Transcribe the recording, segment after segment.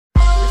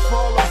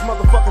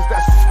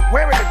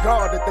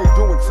hard that they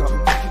doing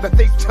something, that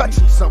they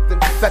touching something,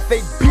 that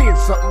they being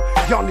something.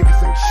 Y'all niggas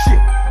ain't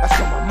shit. That's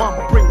on my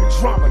mama, bring the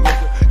drama,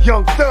 nigga.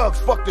 Young thugs,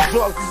 fuck the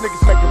drugs, these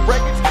niggas making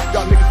records.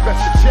 Y'all niggas best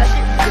to check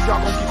it, cause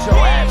y'all gon' get your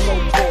ass so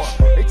tore.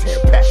 They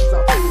tear patches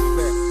out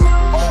there.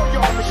 All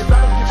y'all niggas, I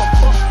don't give a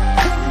fuck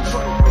who you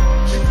running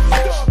with. It's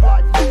thug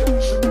life, nigga.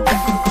 Shit,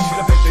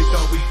 I bet they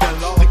thought we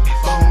fell off.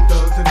 Bone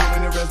thugs and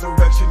in the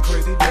resurrection.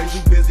 Crazy days,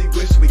 we busy,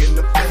 wish we in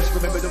the flesh.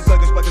 Remember them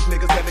thuggers, buggers,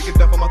 niggas, gotta get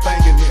done for my thing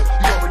in here.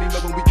 You already know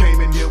when we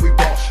came in here, we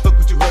walked. Look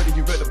what you heard and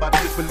you read about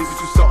it, just believe what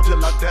you saw. Till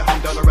I die, I'm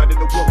down around in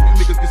the world. You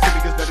niggas can see me,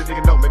 cause let a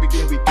nigga know, maybe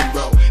then we can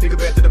roll. Nigga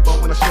back to the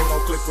bone when I show,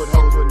 don't click with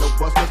hoes with no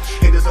busters.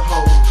 Haters a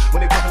hoe.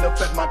 When they poppin' up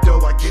at my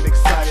door, I get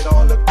excited.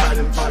 All the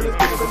fighting violence,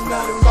 niggas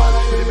not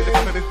invited. Hit it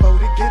coming before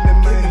they get me,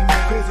 man.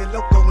 Crazy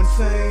loco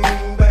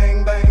insane,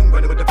 bang bang.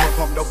 Running with the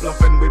pump, no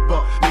bluffing, we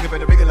bump. Nigga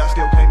better realize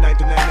still can't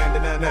 99.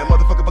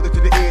 Motherfucker bucket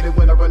to the head, and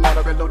when I run out,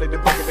 I reload it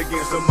and bucket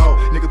again some more.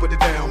 Nigga put it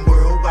down,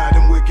 worldwide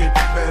and wicked,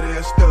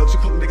 badass thugs. You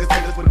put niggas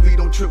haters when we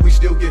don't trip, we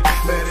still get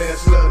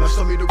badass love. Now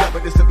show me the rapper,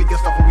 this if he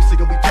gets off when we see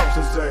him, we toss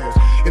his ass.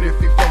 And if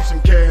he falls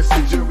some cash,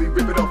 and jury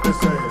rip it off his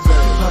ass.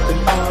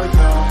 Poppin' all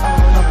y'all,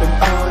 poppin'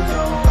 all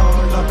y'all,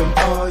 poppin'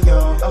 all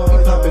y'all,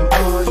 poppin'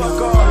 all y'all,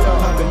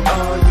 poppin'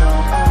 all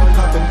y'all, poppin'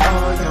 all y'all, poppin'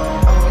 all y'all,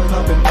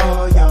 poppin'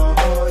 all y'all,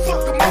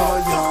 poppin' all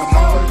y'all,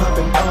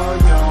 poppin' all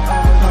y'all,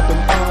 poppin'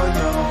 all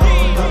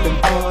y'all, poppin'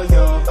 all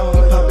y'all, poppin'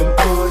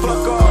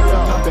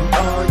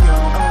 all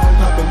y'all,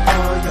 poppin'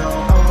 all y'all,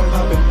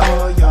 poppin'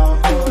 all y'all,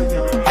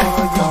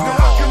 Now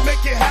I can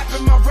make it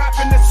happen. My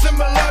rapping is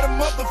similar to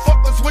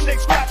motherfuckers when they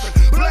scrapping.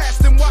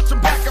 Blast and watch them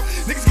back up.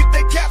 Niggas get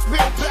their caps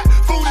peeled back.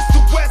 Food is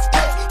the West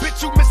Coast.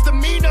 Bitch, you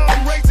misdemeanor.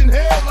 I'm raising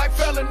hell like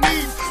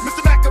felonies.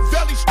 Mr.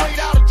 Machiavelli straight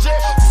out of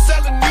jail.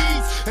 Selling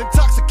needs.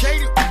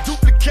 Intoxicated, we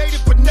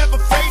duplicated, but never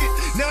faded.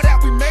 Now that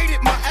we made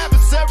it, my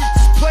adversaries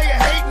just play a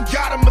hating.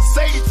 Got a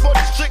Mercedes for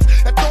these chicks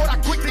that thought I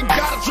quit and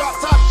got a drop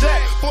top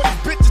jack. For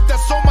these bitches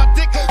that's on my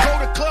dick, go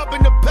to club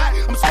in the back.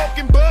 I'm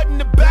smoking bud in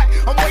the back.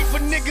 I'm waiting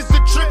for niggas to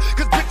trip,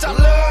 cause bitch, I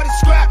love to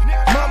scrap.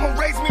 Mama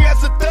raised me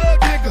as a thug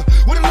nigga.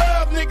 With a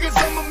love niggas,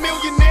 I'm a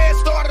millionaire.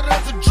 Started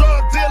as a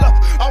drug dealer.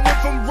 I went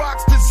from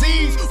rocks to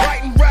Z's,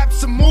 writing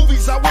raps and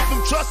movies. I went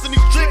from trusting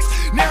these tricks.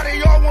 Now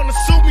they all wanna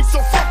sue me, so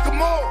fuck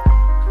them all.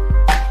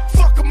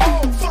 Fuck them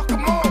all, fuck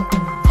them all.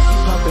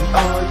 poppin'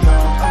 all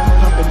y'all,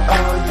 poppin'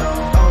 all y'all,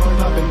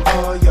 poppin'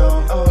 all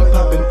y'all,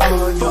 poppin'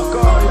 all y'all,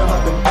 poppin'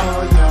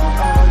 all y'all,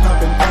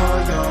 poppin' all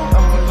y'all,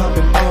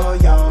 poppin' all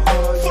y'all,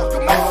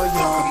 poppin' all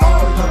y'all,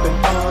 poppin'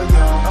 all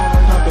y'all,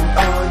 poppin'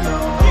 all y'all,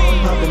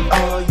 poppin'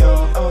 all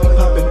y'all, poppin'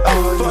 all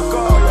y'all,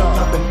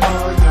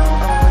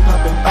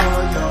 poppin'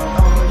 all y'all,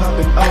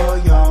 poppin' all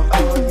y'all,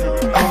 poppin'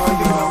 all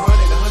y'all, I'm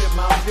running 100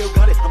 miles, still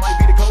got it. I might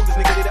be the coldest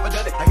nigga that ever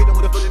done it. I hit them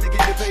with a bullet to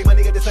get you paid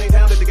money at the same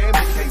time that the game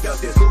nigga can't touch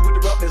this. Move with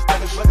the roughness,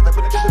 thuggers, ruggers. I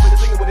put it in the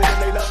singing with it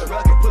and they love it.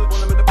 Rock it, pull up on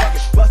them in the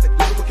bucket, bust it.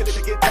 Lyrical killer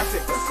to get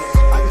dusted.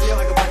 I can feel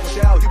like a bite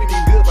shower. You been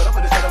eating good, but I'm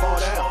gonna shut them all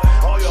down.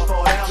 All y'all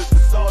fall down, it's the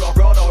sawed off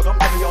raw dog. I'm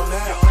coming y'all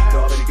now.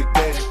 Y'all already get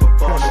ready for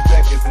fun, no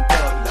seconds and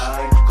thug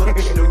line. Gonna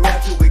be in the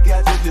rap till we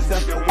got you, just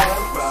have your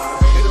one ride.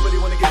 They don't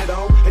really wanna get it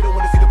on, they don't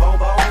wanna see the bone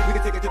bone. We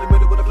can take it to the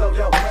middle with a flow,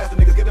 yo. Harass the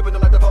niggas, get up in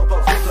them like the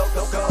po-po. Slow,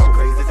 go.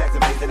 Crazy attacks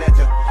amazing at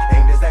ya.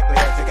 Ain't exactly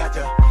at ya,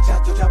 gotcha.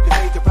 Shot your chop, you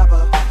made your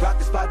proper. Rock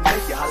the spot and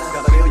make ya holla.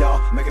 Gotta feel y'all,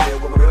 make a deal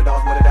with my real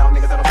dogs. Put it down,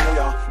 niggas, I don't feel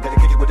y'all. Gotta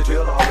kick it with the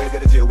drill, always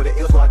gotta chill with the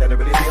ill squad. That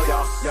really feel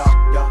y'all,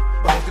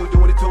 but I'm still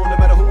doing it too, no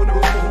matter who in the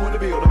room or who in the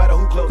bill, no matter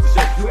who closed the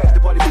show. You ask the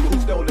party people who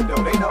stole it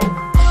though, they know.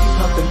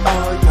 poppin'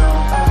 all y'all,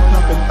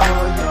 poppin'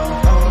 all y'all,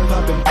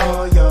 poppin'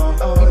 all y'all,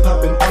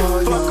 poppin'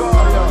 all y'all,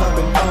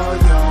 poppin' all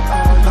y'all,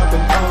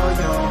 poppin' all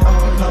y'all,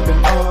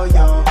 poppin' all y'all, poppin' all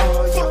y'all,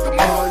 poppin' all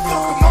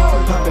y'all,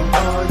 poppin'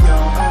 all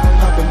y'all,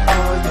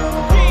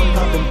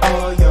 poppin'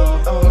 all y'all, poppin'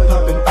 all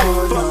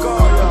y'all,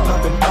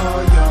 poppin'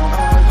 all y'all,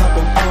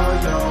 poppin' all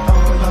y'all,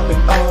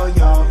 poppin' all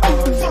y'all,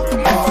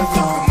 poppin' all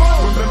y'all.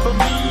 Remember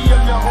me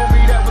and your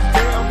homie that was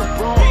down the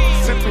road,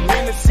 sipping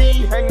Hennessy,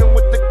 hanging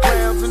with the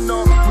clowns and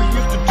all. We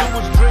used to do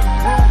was drink,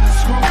 brew,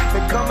 screw,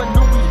 and come and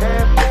knew we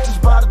had bitches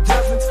by the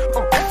dozens.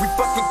 We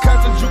fucking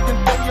cousins, you can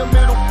throw your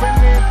middle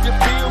finger if you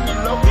feel me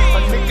low. A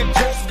nigga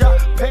just got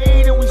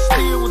paid and we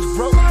still was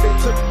broke. It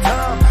took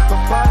time, but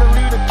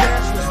finally the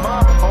cash was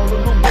mine. All the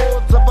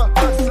rewards of a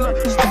hustler,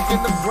 stuck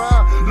in the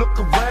grind. Look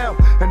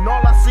around, and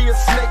all I see is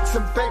snakes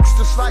and fakes,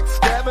 just like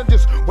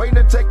scavengers, waiting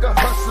to take a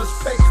hustler's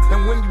pace.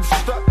 And when you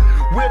stuck,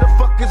 where the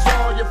fuck is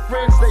all your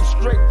friends? They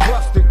straight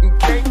busted and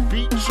can't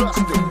be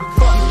trusted.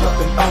 Fuck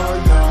Poppin' all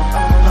y'all,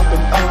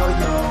 poppin' all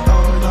y'all,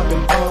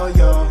 poppin' all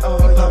y'all,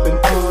 poppin'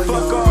 all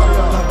y'all,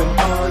 poppin'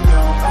 all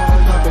y'all,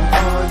 poppin'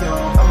 all y'all, poppin' all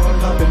y'all,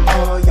 poppin'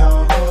 all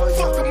y'all, poppin'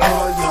 all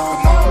y'all,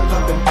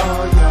 poppin'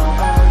 all y'all,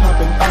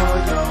 poppin' all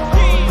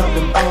y'all, poppin'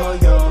 all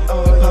y'all, poppin'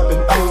 all y'all,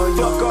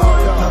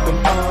 poppin'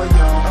 all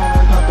y'all,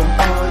 poppin'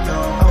 all y'all,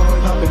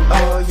 poppin'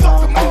 all y'all,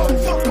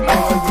 poppin'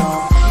 all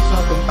y'all,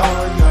 poppin'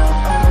 all y'all,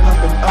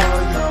 poppin' all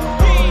y'all,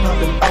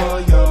 poppin' all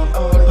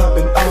y'all,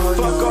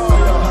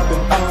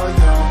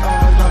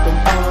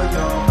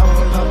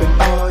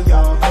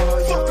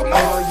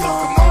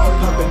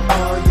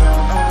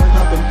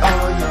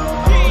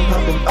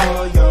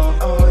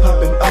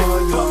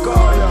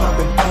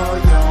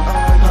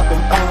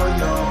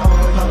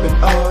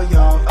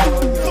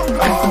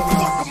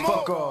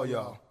 all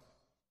y'all.